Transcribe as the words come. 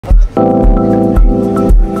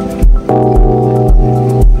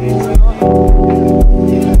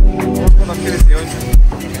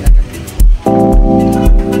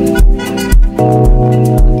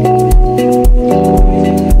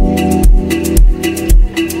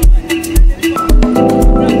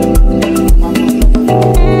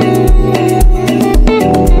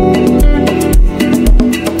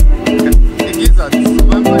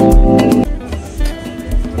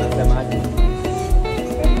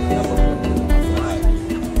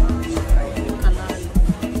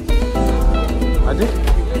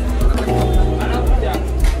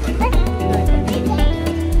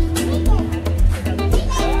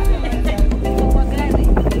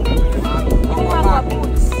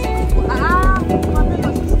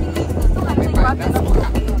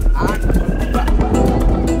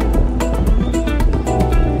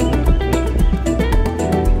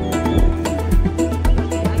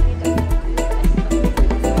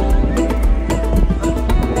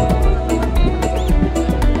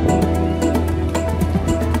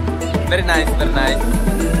Very nice, very nice.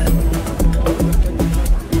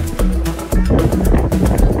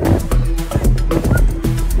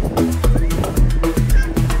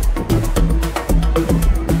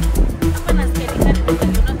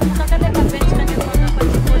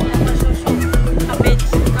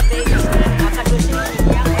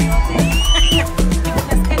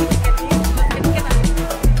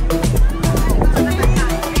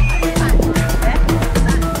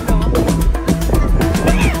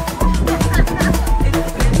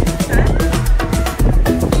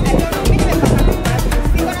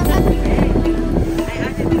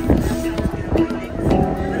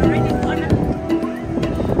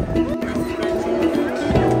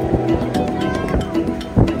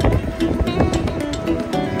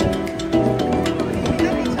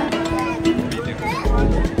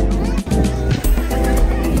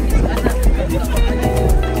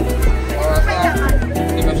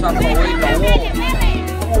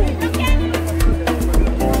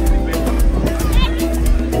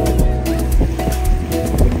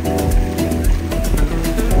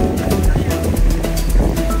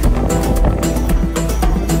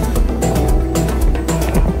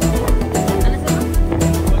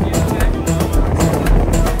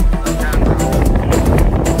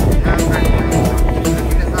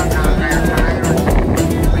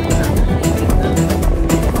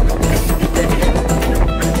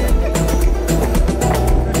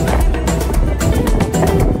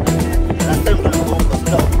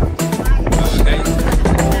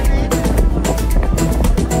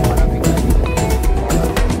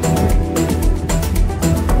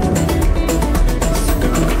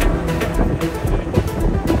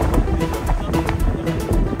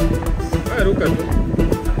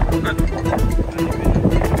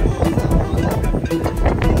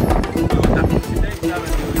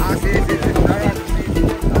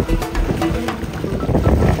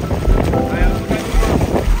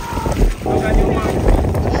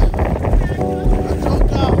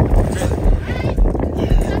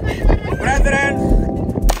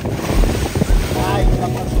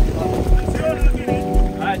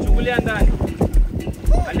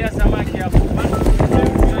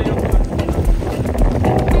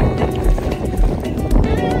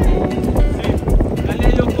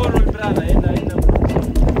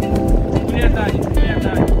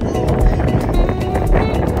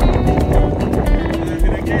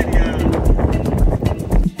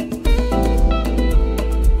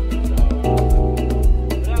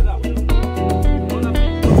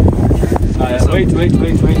 Wait.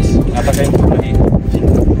 Nataka mtu hii.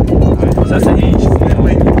 Sasa hii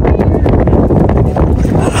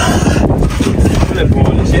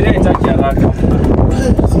pole. Sheria itaki haraka.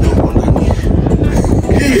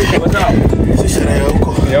 Sawa. Sheria ya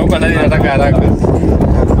huko. Ya huko nani nataka haraka?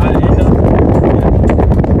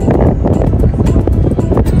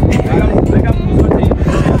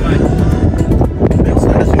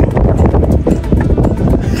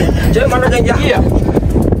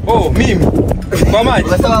 Oh, mimi. Kwa maji.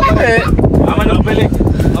 Ama nipeleke.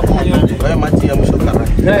 Hapo nyonje. Wewe maji ya mwisho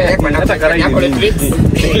karai. Hata karai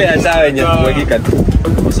ile ya sawa yenye kuwekika tu.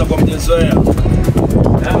 Kwa sababu mjezoea.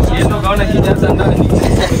 Yendo kaona kijaza ndani.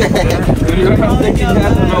 Uliona mzee kijaza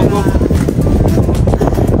na ugogo.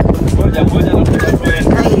 Ngoja na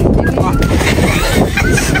kutoa.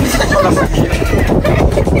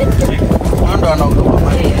 Ndo anaogopa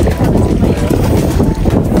maji.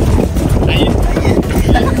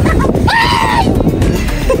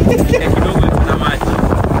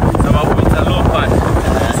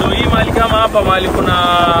 Hapa mahali kuna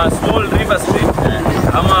small river stream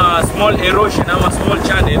ama small erosion ama small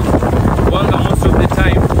channel, wanga most of the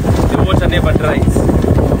time the water never dries.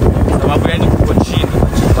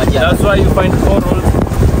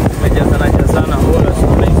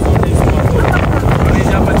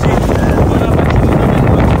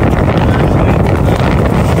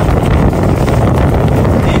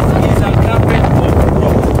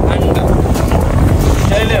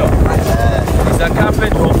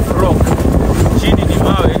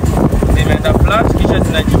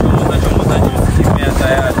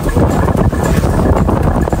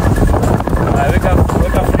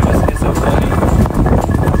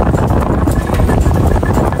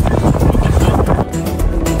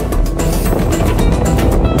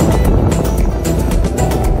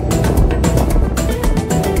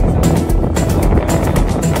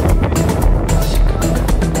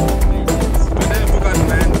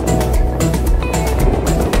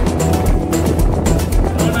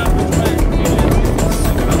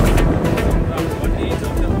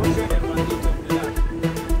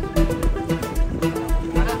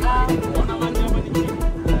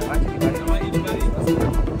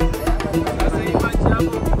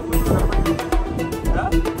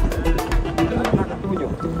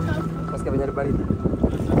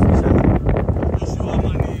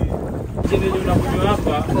 imagine unakunywa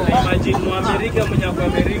hapa, na imagine Amerika mwenye kwa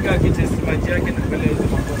Amerika akitest maji yake na pale hizo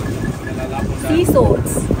mambo zimelala hapo ndani. Sea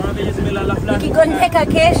salts. Unaona zimelala flat. Nikigongeka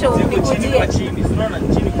kesho nikujie. Kwa chini, unaona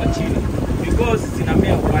chini kwa chini. Because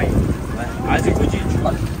zinamea wine. Hazikuji juu.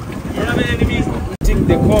 Unaona vile ni mimi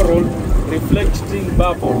the coral reflecting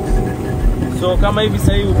bubbles. So kama hivi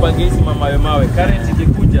sasa hivi upange hizi mawe current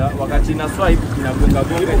ikikuja wakati ina swipe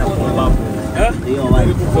inagonga inakuwa bubble.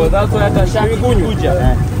 So that's why hata shaki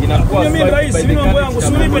kuja inakuwa mimi rahisi mimi mambo yangu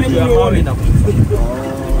suri pale niliyoona na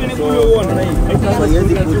niliyoona na hii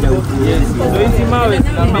yes so hizi mawe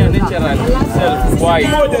zinamea natural self why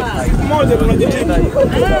moja tunajitenda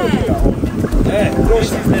this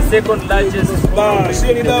is the second largest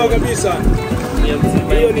sio ni dawa kabisa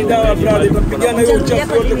hiyo ni dawa brother itapigana hiyo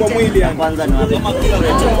uchafu wote kwa mwili yani kwanza ni wale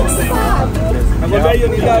nakwambia hiyo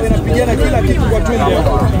ni dawa inapigana kila kitu kwa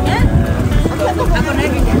tumbo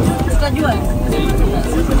Tutajua.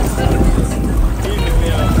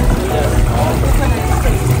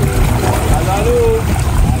 Halo.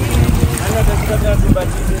 Ana tataka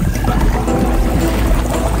tubatize.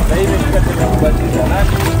 Na hivi tukataka kubatiza nani?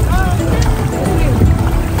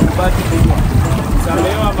 Batiza.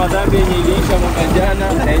 Samewa madhambi yenye iliisha mwaka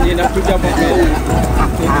jana na yenye inakuja mwaka huu.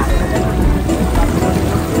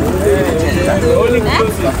 Only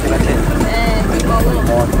close.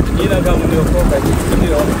 Ila kama uliokoka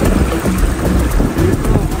ndio.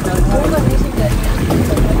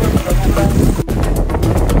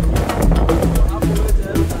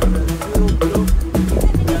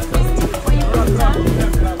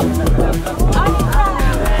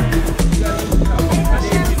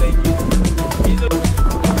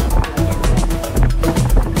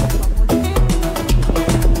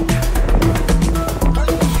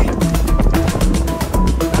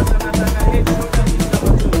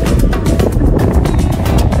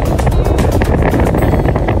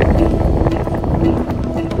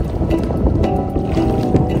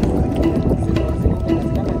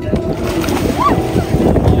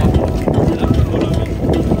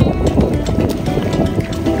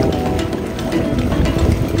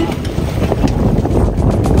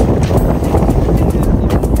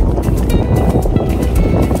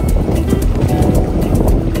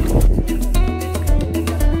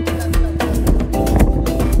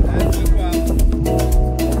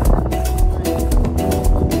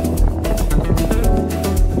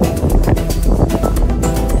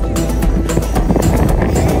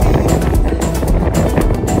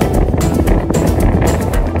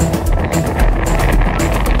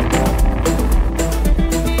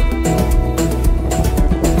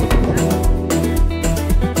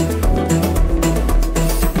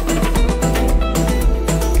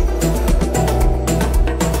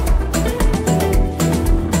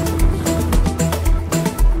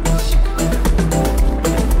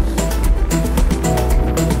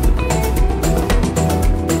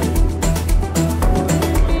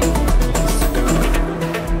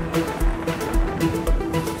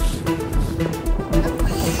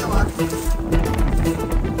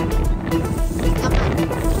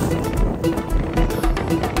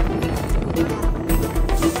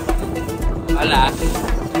 Hola.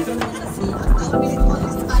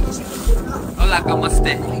 Hola, ¿cómo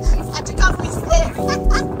estás?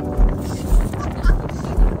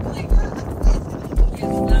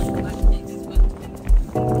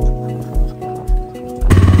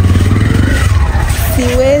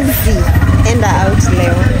 Siwezi enda out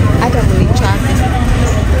leo hata mnichaka.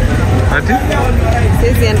 Ati?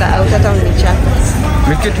 Siwezi enda out hata mnichaka.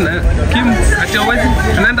 Miki Kim ati hawezi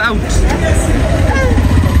tunaenda out.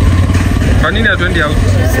 Kwa nini hatuendi out?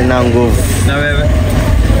 Sina nguvu. Na wewe?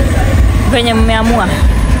 Venye mmeamua.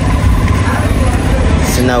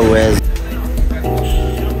 Sina uwezo.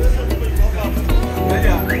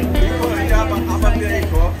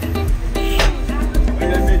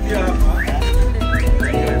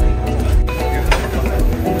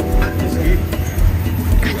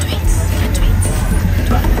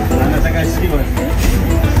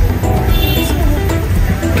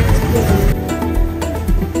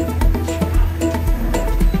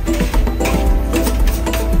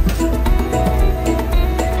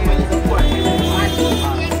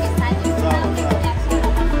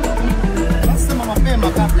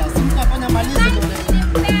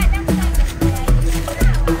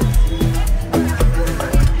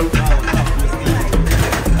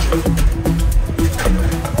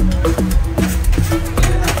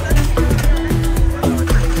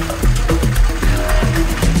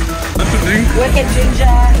 Work at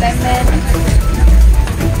ginger, lemon.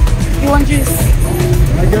 You want juice?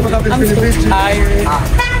 I'm so tired.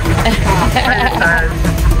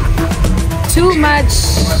 Too much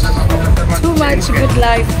Too much good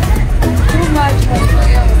life. Too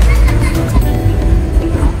much.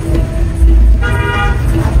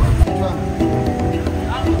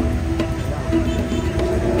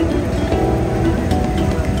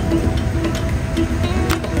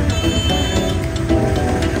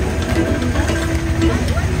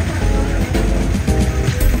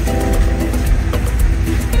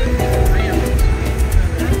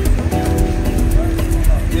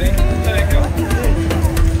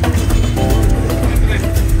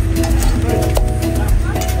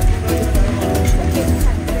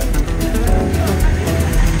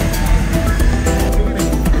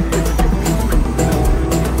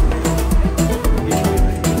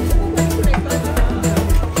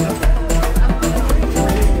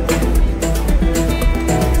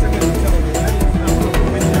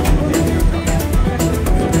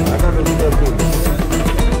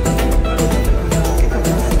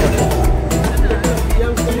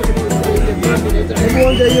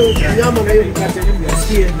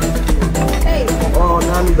 Oh,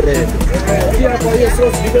 naan bread.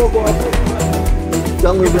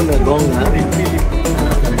 Jangan itu megong na.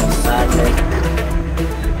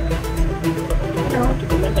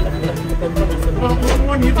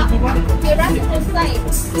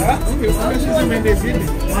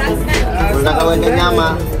 Udah kawan nyama.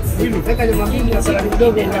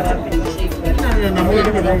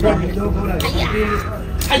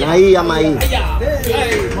 Nai ya mai.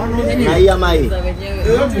 Nai ya mai.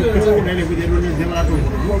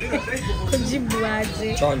 Kujibu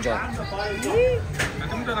aje. Chonjo.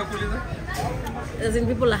 As in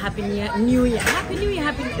people are happy new year. Happy new year,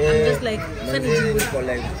 happy. I'm just like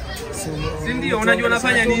Cindy, unajua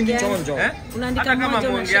unafanya nini? Chonjo. Unaandika moja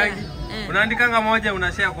unashare. Unaandika moja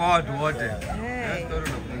unashare kwa watu wote. Story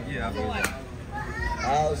unafungia hapo.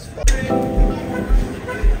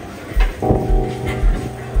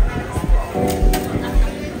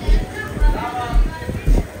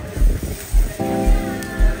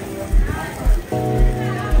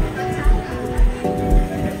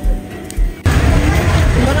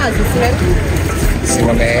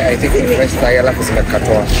 I think fresh tire alafu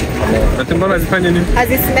zimekatwa. Mbona zifanye nini?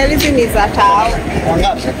 Hazismell hizi ni za tao.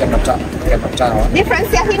 Kama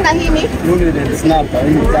Difference ya hii na hii ni? Snapper,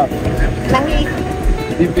 hii snapper. Na hii?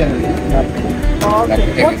 Different snapper.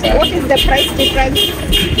 Okay. What is the price difference?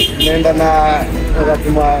 Nenda na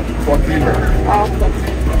ratuma kwa kilo. Okay.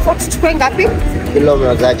 So tuchukue ngapi? Kilo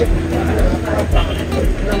mnazaje?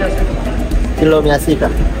 Kilo 600.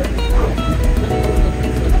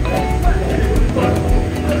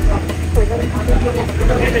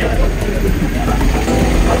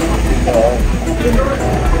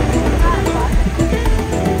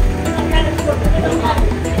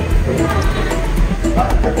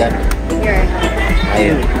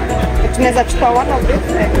 Ayo. Tunaweza chukua one of this.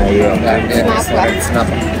 Ayo.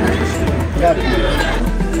 snapper.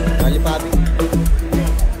 Malipa wapi?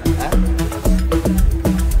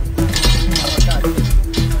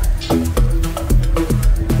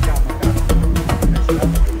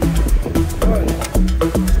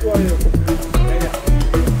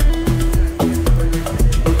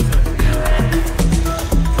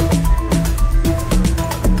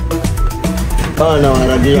 Oh no,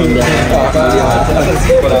 wanajua ndio.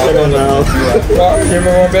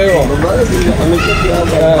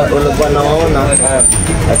 Walikuwa naona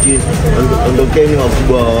ati ondokeni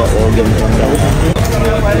wakubwa waoge mtandao.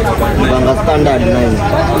 Banga standard 9.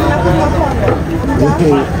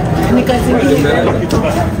 Ni kazi nyingi.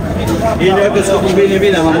 Hii ndio siku mbili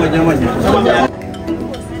bila moja.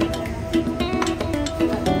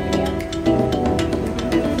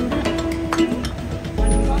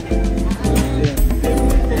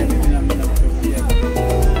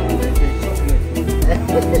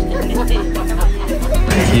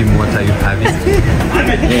 Kim, what are you having?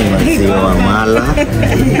 Maziwa mala.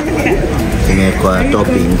 Imekuwa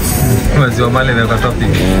toppings. Maziwa mala imekuwa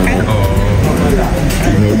toppings.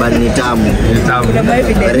 Ni bali tamu. Ni tamu.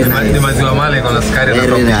 Very nice. Ni maziwa mala iko na sukari na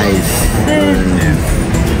Very toppings. nice.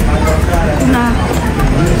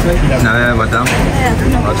 Na wewe madam?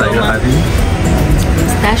 What are you having?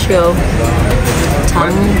 Pistachio.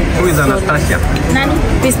 Who is Anastasia? Nani?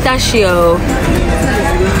 Pistachio.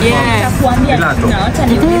 Yeah. Gelato.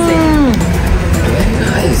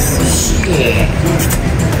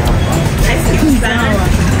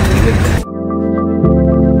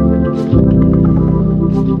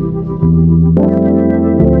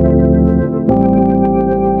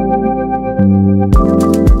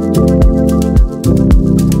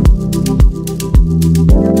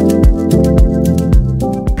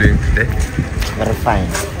 Very fine.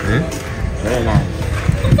 Hmm? Very nice.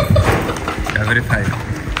 Yeah, very fine.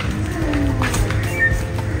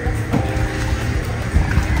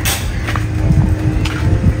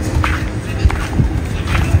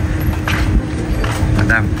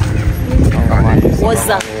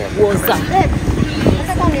 kuoza.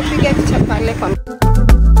 Nataka nipige picha pale kwa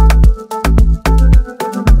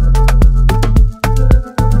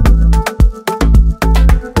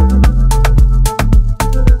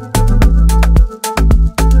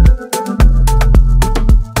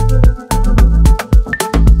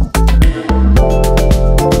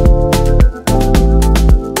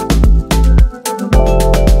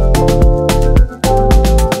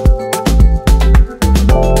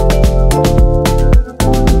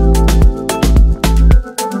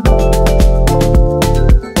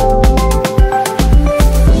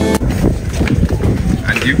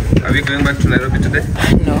Are we going back to Nairobi today?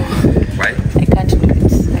 No. Why? I can't do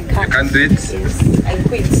it. I can't. You can't do it? Yes, I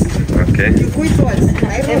quit. Okay. You quit what?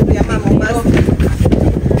 Nairobi ama Mombasa.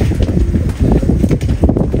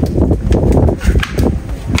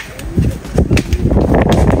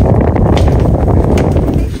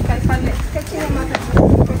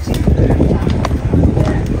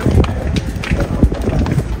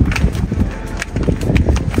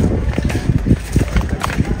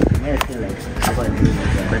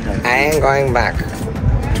 I ain't going back.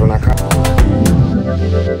 Tunaka.